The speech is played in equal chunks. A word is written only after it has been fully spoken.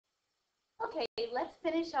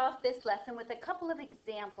finish off this lesson with a couple of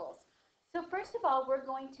examples. So first of all, we're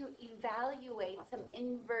going to evaluate some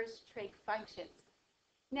inverse trig functions.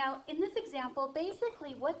 Now, in this example,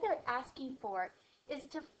 basically what they're asking for is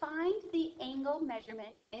to find the angle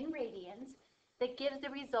measurement in radians that gives the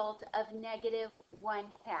result of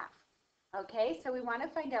 -1/2. Okay, so we want to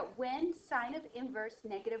find out when sine of inverse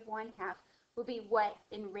 -1/2 will be what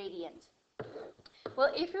in radians.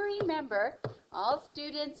 Well, if you remember, all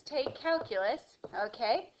students take calculus,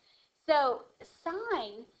 okay? So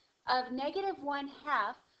sine of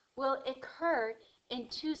 -1/2 will occur in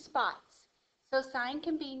two spots. So sine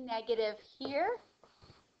can be negative here,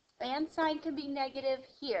 and sine can be negative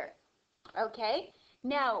here, okay?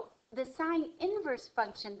 Now, the sine inverse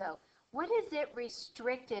function, though, what is it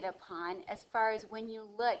restricted upon as far as when you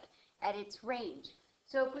look at its range?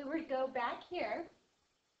 So if we were to go back here,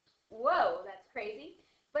 whoa, that's crazy.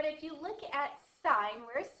 But if you look at sine,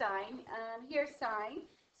 where's sine? Here's sine.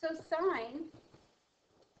 So sine,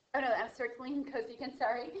 oh no, I'm circling cosecant,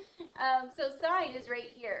 sorry. So sine is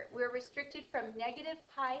right here. We're restricted from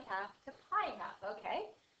 -pi half to pi half, okay?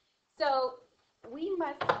 So we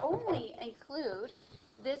must only include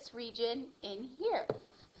this region in here.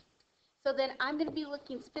 So then I'm going to be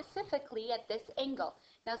looking specifically at this angle.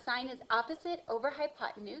 Now sine is opposite over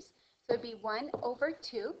hypotenuse, so it'd be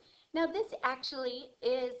 1/2. Now this actually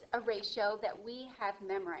is a ratio that we have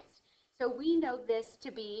memorized. So we know this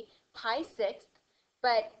to be pi/6,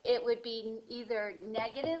 but it would be either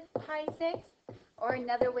 -pi/6, or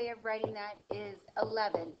another way of writing that is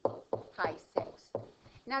 11pi/6.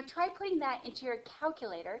 Now try putting that into your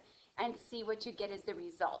calculator and see what you get as the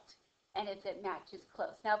result, and if it matches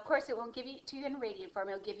close. Now, of course, it won't give you to you in radian form.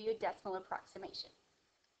 It'll give you a decimal approximation.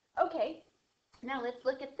 Okay, now let's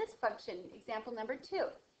look at this function, example number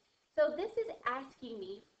 2. So this is asking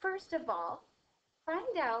me, first of all,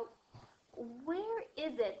 find out where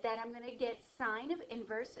is it that I'm going to get sine of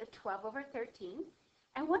inverse of 12/13.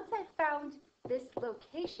 And once I've found this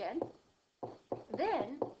location,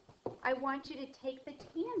 then I want you to take the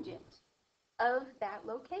tangent of that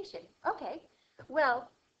location. Okay, well,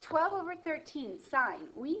 12/13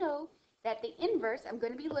 sine, we know that the inverse, I'm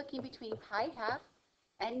going to be looking between pi/2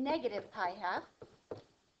 and -pi/2.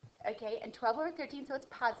 Okay, and 12/13, so it's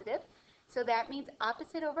positive. So that means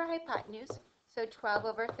opposite over hypotenuse, so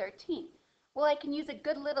 12/13. Well, I can use a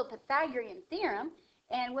good little Pythagorean theorem,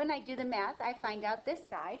 and when I do the math, I find out this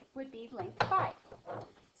side would be length 5.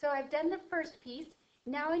 So I've done the first piece.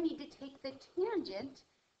 Now I need to take the tangent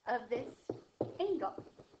of this angle.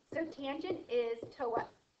 So tangent is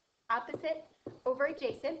opposite over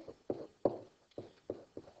adjacent.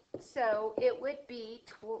 So it would be,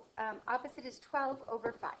 opposite is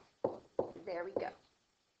 12/5. There we go.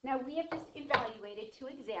 Now we have just evaluated two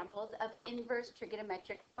examples of inverse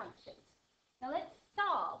trigonometric functions. Now let's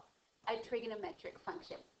solve a trigonometric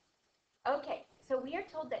function. Okay, so we are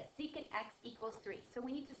told that secant x equals 3. So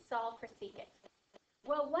we need to solve for secant.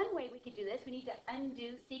 Well, one way we could do this, we need to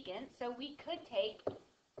undo secant. So we could take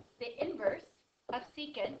the inverse of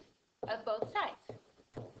secant of both sides.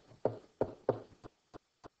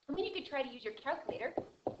 And then you could try to use your calculator.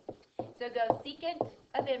 So go secant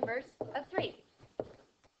of inverse of 3.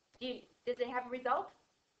 Does it have a result?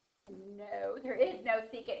 No, there is no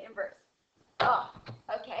secant inverse. Oh,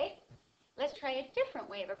 okay. Let's try a different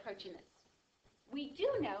way of approaching this. We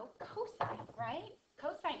do know cosine, right?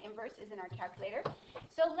 Cosine inverse is in our calculator.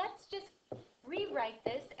 So let's just rewrite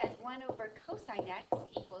this as 1/cosine x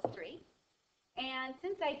equals 3. And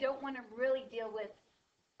since I don't want to really deal with,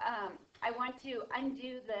 I want to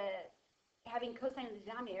undo the having cosine in the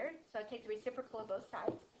denominator, so I take the reciprocal of both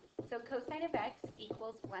sides. So cosine of x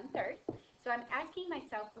equals 1/3. So I'm asking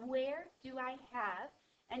myself, where do I have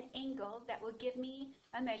an angle that will give me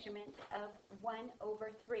a measurement of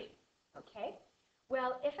 1/3? Okay?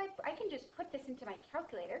 Well, if I can just put this into my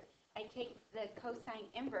calculator, I take the cosine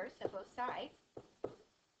inverse of both sides.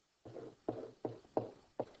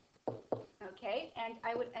 Okay, and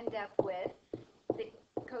I would end up with the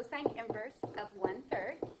cosine inverse of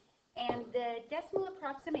 1/3. And the decimal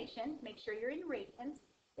approximation, make sure you're in radians,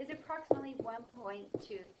 is approximately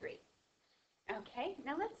 1.23. Okay,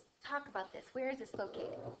 now let's talk about this. Where is this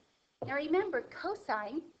located? Now remember,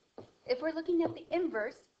 cosine, if we're looking at the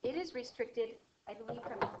inverse, it is restricted, I believe,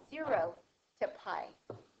 from 0 to pi.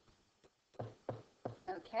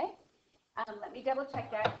 Okay, let me double check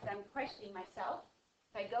that because I'm questioning myself.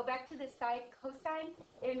 If I go back to this side, cosine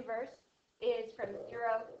inverse is from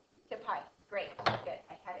 0 to pi. Great, good,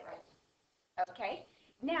 I had it right. Okay,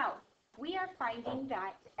 now we are finding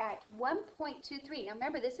that at 1.23, now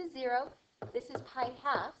remember this is 0, this is pi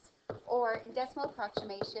halves, or decimal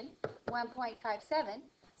approximation, 1.57.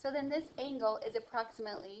 So then this angle is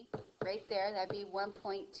approximately right there. That'd be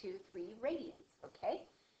 1.23 radians, okay?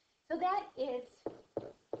 So that is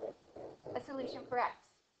a solution for x.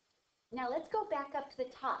 Now let's go back up to the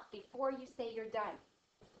top before you say you're done.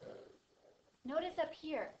 Notice up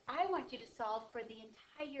here, I want you to solve for the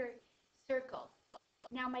entire circle.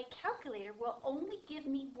 Now my calculator will only give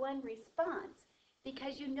me one response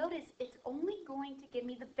because you notice it's only going to give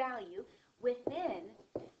me the value within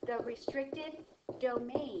the restricted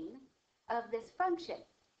domain of this function.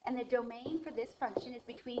 And the domain for this function is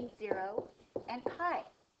between 0 and pi.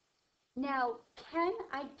 Now, can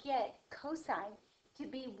I get cosine to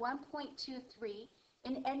be 1.23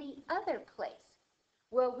 in any other place?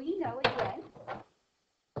 Well, we know again,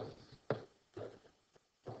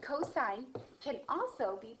 cosine can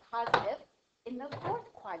also be positive in the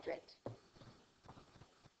fourth quadrant.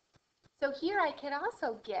 So here I could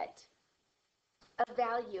also get a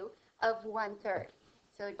value of 1/3.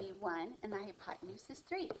 So it would be 1 and the hypotenuse is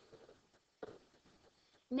 3.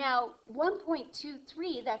 Now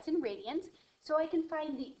 1.23, that's in radians, so I can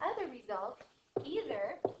find the other result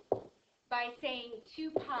either by saying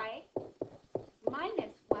 2 pi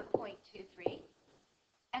minus 1.23,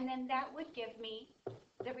 and then that would give me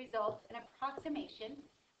the result, an approximation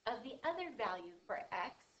of the other value for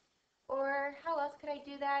x. Or how else could I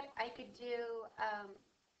do that? I could do,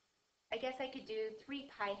 I guess I could do 3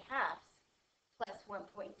 pi halves plus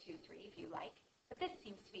 1.23 if you like, but this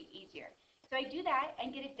seems to be easier. So I do that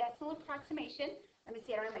and get a decimal approximation. Let me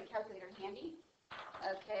see, I don't have my calculator handy.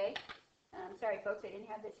 Okay, sorry folks, I didn't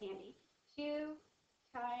have this handy. 2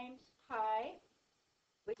 times pi,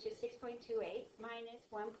 which is 6.28, minus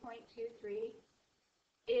 1.23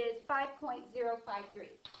 is 5.053.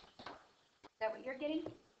 Is that what you're getting?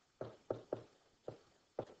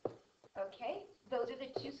 Okay, those are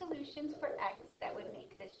the two solutions for x that would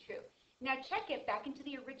make this true. Now check it back into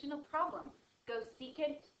the original problem. Go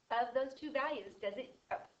secant of those two values. Does it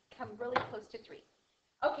come really close to 3?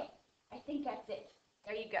 Okay, I think that's it.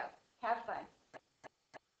 There you go. Have fun.